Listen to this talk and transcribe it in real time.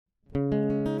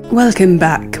Welcome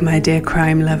back, my dear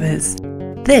crime lovers.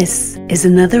 This is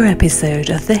another episode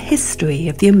of the history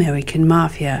of the American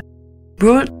Mafia,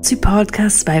 brought to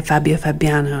podcast by Fabio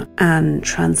Fabiano and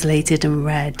translated and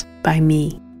read by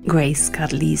me, Grace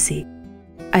Carlisi.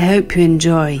 I hope you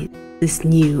enjoy this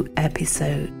new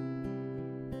episode.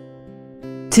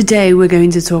 Today we're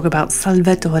going to talk about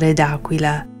Salvatore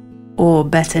d'Aquila, or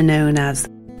better known as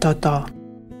Totò.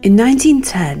 In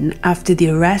 1910, after the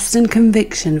arrest and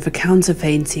conviction for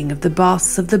counterfeiting of the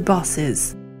boss of the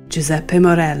bosses, Giuseppe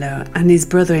Morello, and his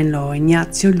brother-in-law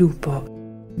Ignazio Lupo,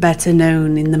 better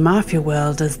known in the Mafia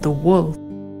world as the Wolf,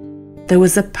 there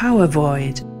was a power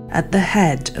void at the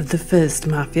head of the first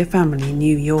Mafia family in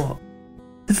New York.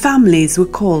 The families were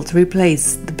called to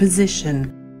replace the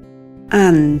position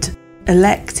and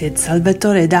elected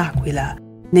Salvatore d'Aquila,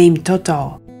 named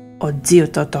Totò, or Zio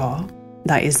Totò,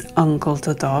 that is Uncle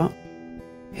Totò,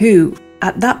 who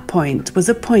at that point was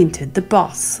appointed the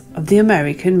boss of the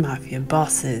American Mafia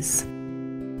bosses.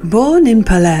 Born in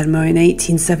Palermo in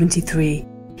 1873,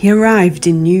 he arrived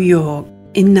in New York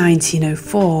in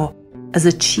 1904 as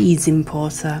a cheese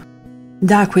importer.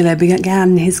 D'Aquila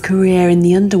began his career in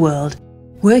the underworld,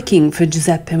 working for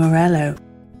Giuseppe Morello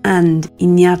and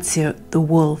Ignazio the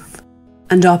Wolf,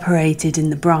 and operated in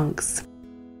the Bronx.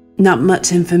 Not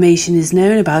much information is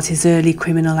known about his early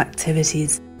criminal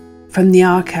activities. From the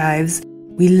archives,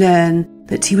 we learn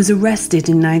that he was arrested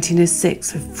in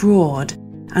 1906 for fraud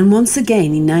and once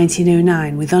again in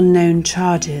 1909 with unknown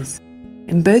charges.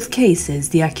 In both cases,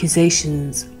 the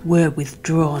accusations were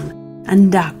withdrawn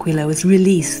and d'Aquila was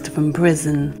released from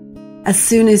prison. As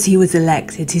soon as he was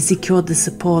elected, he secured the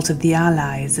support of the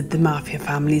allies of the Mafia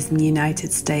families in the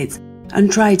United States and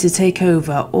tried to take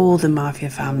over all the Mafia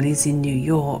families in New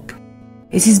York.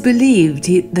 It is believed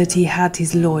that he had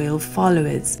his loyal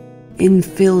followers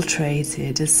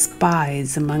infiltrated as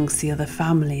spies amongst the other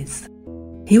families.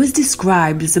 He was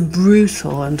described as a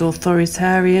brutal and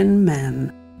authoritarian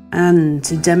man, and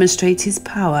to demonstrate his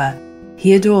power,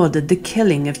 he had ordered the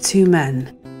killing of 2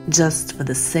 men just for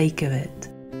the sake of it.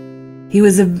 He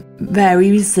was a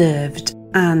very reserved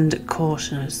and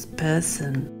cautious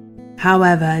person.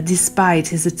 However, despite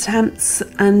his attempts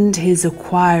and his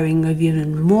acquiring of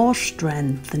even more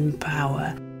strength and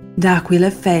power, d'Aquila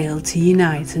failed to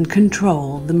unite and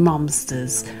control the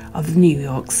monsters of New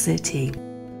York City.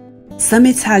 Some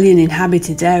Italian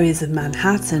inhabited areas of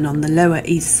Manhattan on the Lower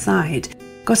East Side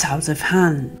got out of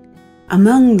hand.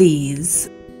 Among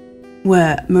these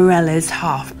were Morello's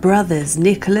half-brothers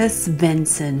Nicholas,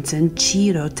 Vincent and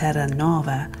Ciro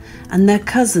Terranova, and their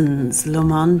cousins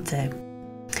Lomonte.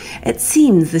 It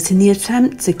seems that in the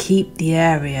attempt to keep the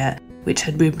area which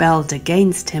had rebelled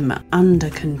against him under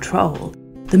control,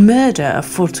 the murder of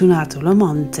Fortunato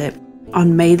Lomonte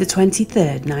on May the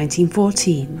 23rd,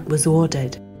 1914 was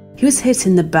ordered. He was hit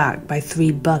in the back by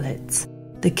 3 bullets.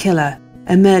 The killer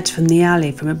emerged from the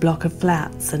alley from a block of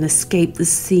flats and escaped the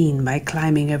scene by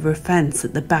climbing over a fence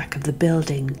at the back of the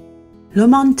building.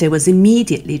 Lomonte was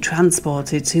immediately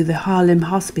transported to the Harlem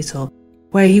hospital,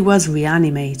 where he was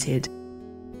reanimated.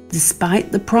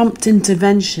 Despite the prompt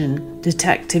intervention,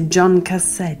 Detective John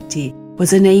Cassetti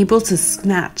was unable to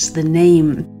snatch the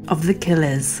name of the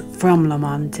killers from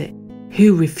Lomonte,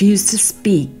 who refused to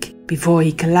speak before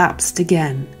he collapsed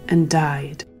again and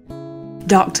died.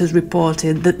 Doctors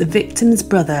reported that the victim's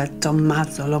brother,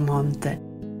 Tommaso Lomonte,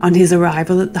 on his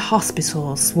arrival at the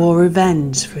hospital, swore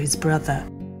revenge for his brother.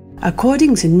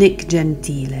 According to Nick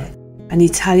Gentile, an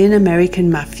Italian-American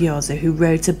mafioso who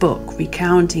wrote a book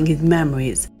recounting his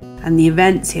memories and the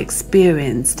events he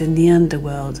experienced in the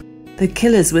underworld, the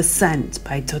killers were sent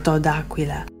by Totò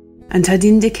d'Aquila and had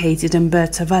indicated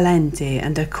Umberto Valente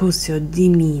and Accusio Di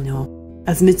Mino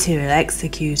as material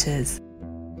executors.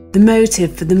 The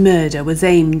motive for the murder was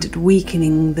aimed at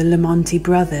weakening the Lomonte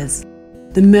brothers.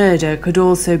 The murder could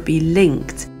also be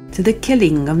linked to the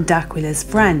killing of d'Aquila's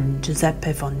friend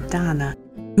Giuseppe Fontana,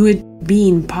 who had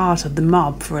been part of the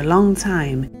mob for a long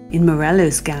time in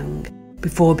Morello's gang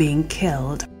before being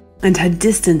killed, and had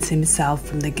distanced himself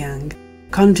from the gang,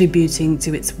 contributing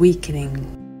to its weakening.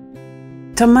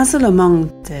 Tommaso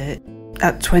Lomonte,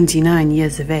 at 29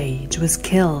 years of age, was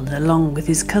killed along with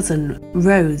his cousin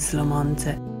Rose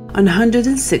Lomonte on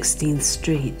 116th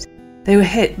Street. They were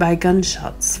hit by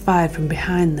gunshots fired from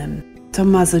behind them.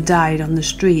 Tommaso died on the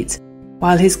street,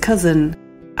 while his cousin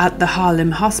at the Harlem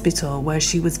hospital, where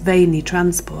she was vainly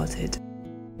transported.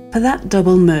 For that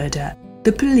double murder,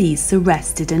 the police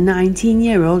arrested a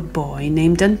 19-year-old boy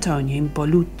named Antonio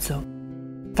Impoluzzo,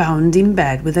 found in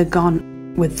bed with the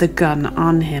gun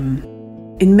on him.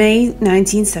 In May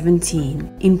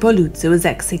 1917, Impoluzzo was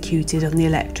executed on the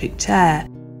electric chair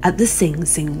at the Sing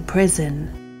Sing prison.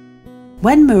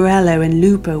 When Morello and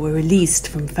Lupo were released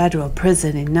from federal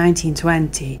prison in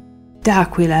 1920,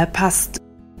 D'Aquila passed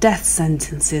death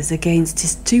sentences against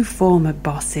his 2 former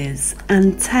bosses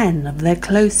and 10 of their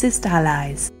closest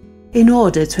allies in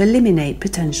order to eliminate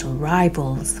potential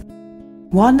rivals.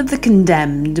 One of the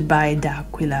condemned by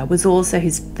D'Aquila was also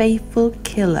his faithful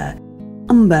killer,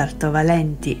 Umberto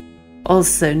Valenti,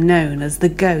 also known as the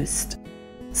Ghost,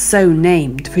 so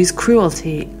named for his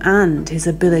cruelty and his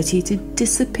ability to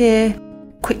disappear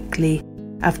quickly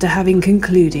after having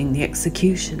concluding the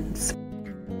executions.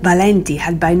 Valenti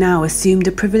had by now assumed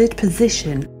a privileged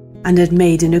position and had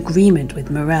made an agreement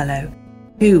with Morello,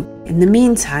 who, in the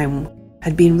meantime,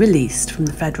 had been released from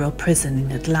the federal prison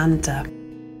in Atlanta.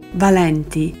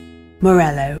 Valenti,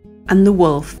 Morello, and the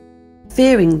Wolf,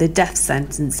 fearing the death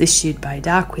sentence issued by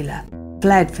D'Aquila,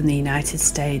 fled from the United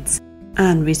States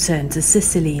and returned to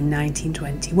Sicily in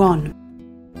 1921.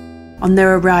 On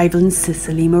their arrival in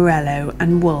Sicily, Morello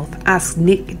and Wolf asked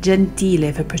Nick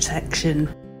Gentile for protection.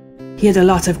 He had a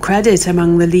lot of credit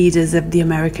among the leaders of the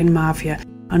American Mafia,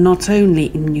 and not only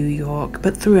in New York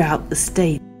but throughout the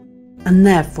state, and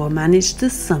therefore managed to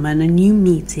summon a new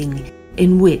meeting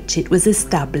in which it was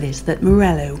established that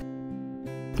Morello,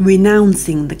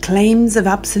 renouncing the claims of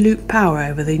absolute power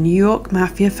over the New York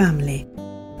Mafia family,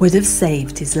 would have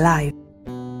saved his life.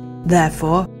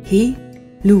 Therefore, he,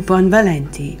 Lupo and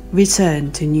Valenti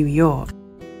returned to New York.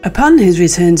 Upon his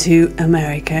return to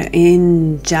America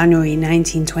in January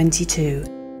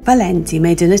 1922, Valenti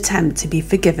made an attempt to be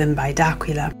forgiven by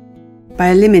D'Aquila by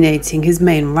eliminating his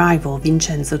main rival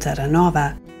Vincenzo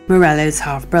Terranova, Morello's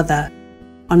half-brother.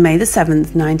 On May 7,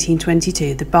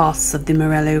 1922, the boss of the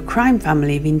Morello crime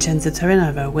family, Vincenzo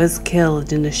Terranova, was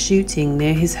killed in a shooting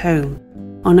near his home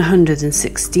on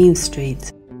 116th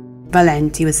Street.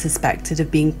 Valenti was suspected of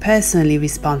being personally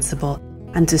responsible,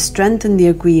 and to strengthen the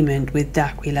agreement with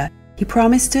D'Aquila, he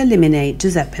promised to eliminate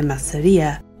Giuseppe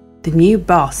Masseria, the new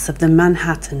boss of the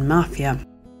Manhattan Mafia,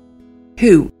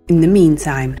 who, in the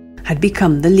meantime, had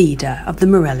become the leader of the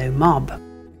Morello mob.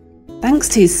 Thanks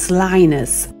to his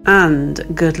slyness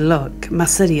and good luck,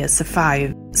 Masseria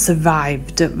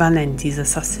survived Valenti's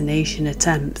assassination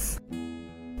attempts.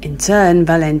 In turn,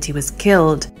 Valenti was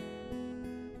killed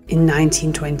in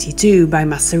 1922 by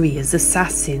Masseria's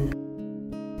assassin.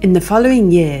 In the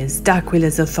following years,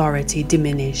 D'Aquila's authority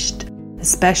diminished,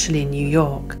 especially in New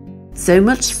York, so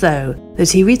much so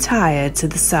that he retired to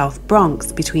the South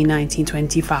Bronx between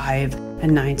 1925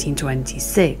 and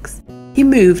 1926. He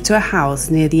moved to a house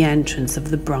near the entrance of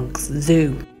the Bronx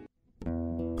Zoo.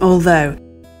 Although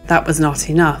that was not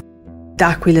enough,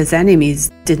 D'Aquila's enemies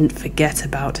didn't forget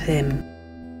about him.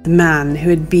 The man who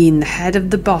had been the head of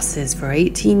the bosses for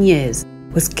 18 years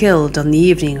was killed on the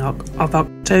evening of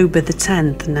October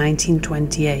 10th,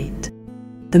 1928.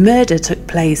 The murder took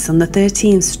place on the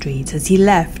 13th Street as he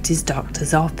left his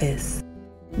doctor's office.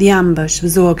 The ambush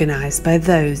was organized by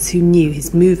those who knew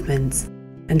his movements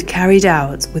and carried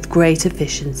out with great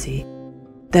efficiency.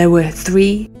 There were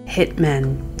 3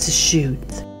 hitmen to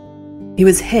shoot. He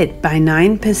was hit by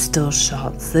 9 pistol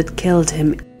shots that killed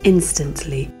him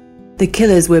instantly. The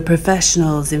killers were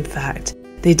professionals, in fact.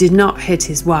 They did not hit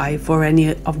his wife or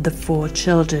any of the 4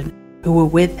 children who were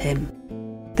with him.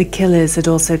 The killers had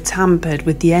also tampered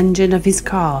with the engine of his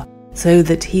car so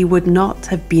that he would not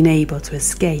have been able to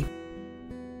escape.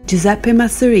 Giuseppe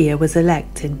Masseria was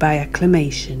elected by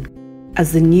acclamation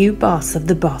as the new boss of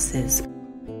the bosses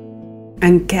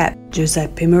and kept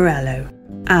Giuseppe Morello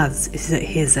as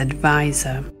his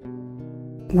advisor.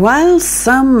 While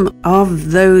some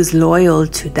of those loyal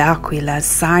to D'Aquila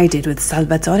sided with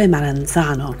Salvatore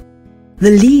Maranzano,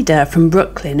 the leader from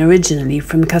Brooklyn, originally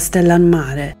from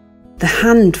Castellammare, the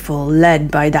handful led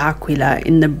by D'Aquila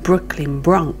in the Brooklyn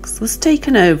Bronx was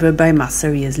taken over by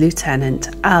Masseria's lieutenant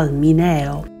Al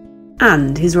Mineo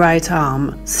and his right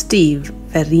arm, Steve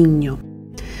Ferrigno.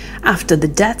 After the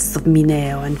deaths of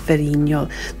Mineo and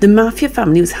Ferrigno, the Mafia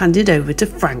family was handed over to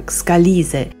Frank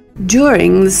Scalise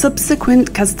during the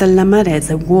subsequent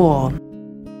Castellammarese War,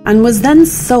 and was then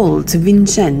sold to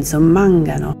Vincenzo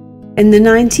Mangano in the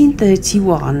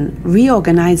 1931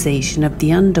 reorganization of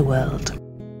the underworld.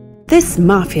 This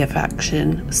Mafia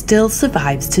faction still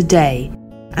survives today,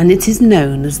 and it is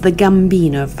known as the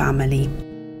Gambino family.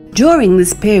 During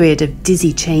this period of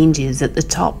dizzy changes at the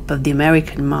top of the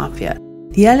American Mafia,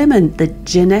 the element that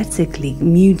genetically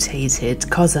mutated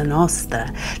Cosa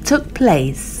Nostra took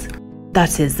place.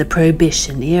 That is, the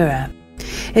Prohibition era.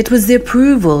 It was the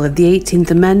approval of the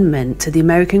 18th Amendment to the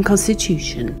American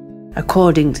Constitution.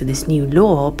 According to this new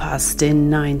law passed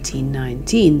in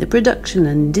 1919, the production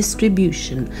and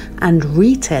distribution and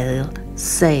retail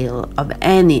sale of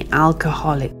any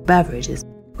alcoholic beverages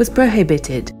was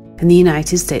prohibited in the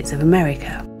United States of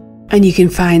America. And you can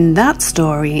find that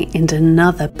story in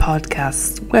another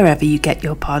podcast wherever you get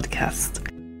your podcast.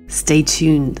 Stay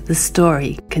tuned, the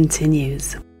story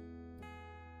continues.